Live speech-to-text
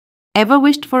Ever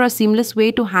wished for a seamless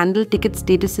way to handle ticket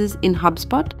statuses in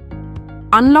HubSpot?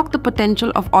 Unlock the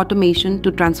potential of automation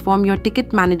to transform your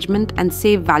ticket management and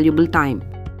save valuable time.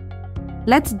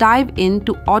 Let's dive in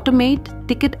to automate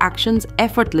ticket actions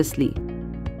effortlessly.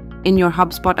 In your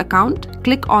HubSpot account,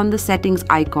 click on the settings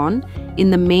icon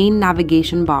in the main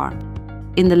navigation bar.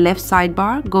 In the left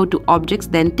sidebar, go to Objects,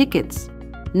 then Tickets.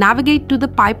 Navigate to the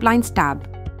Pipelines tab.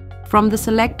 From the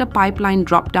Select a Pipeline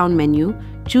drop-down menu,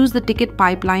 choose the ticket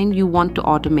pipeline you want to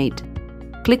automate.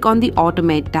 Click on the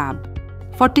Automate tab.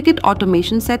 For ticket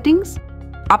automation settings,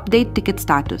 update ticket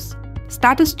status.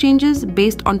 Status changes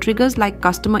based on triggers like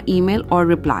customer email or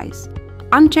replies.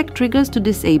 Uncheck triggers to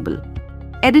disable.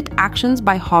 Edit actions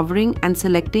by hovering and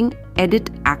selecting Edit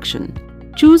Action.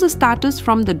 Choose a status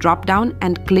from the drop-down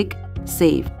and click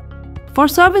Save. For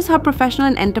Service Hub Professional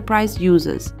and Enterprise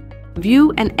users,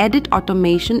 view and edit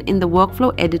automation in the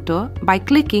Workflow Editor by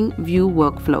clicking View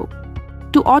Workflow.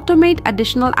 To automate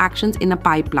additional actions in a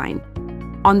pipeline,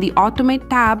 on the Automate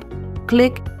tab,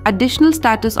 click Additional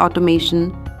Status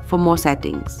Automation for more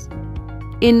settings.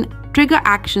 In Trigger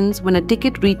Actions when a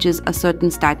ticket reaches a certain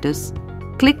status,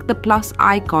 click the plus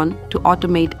icon to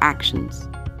automate actions.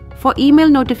 For email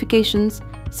notifications,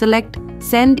 select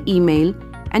Send Email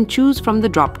and choose from the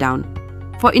drop-down.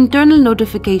 For internal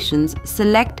notifications,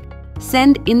 select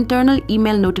Send Internal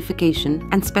Email Notification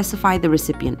and specify the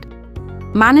recipient.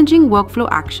 Managing workflow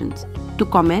actions. To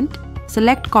comment,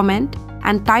 select Comment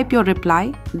and type your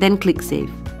reply, then click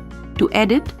Save. To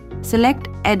edit, select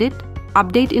Edit,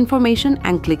 Update Information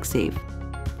and click Save.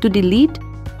 To delete,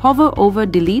 hover over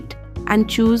Delete and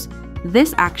choose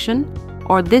this action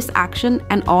or this action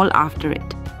and all after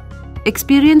it.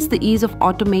 Experience the ease of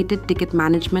automated ticket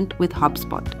management with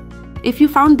HubSpot. If you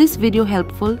found this video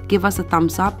helpful, give us a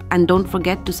thumbs up and don't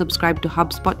forget to subscribe to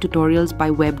HubSpot Tutorials by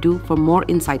Webdo for more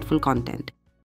insightful content.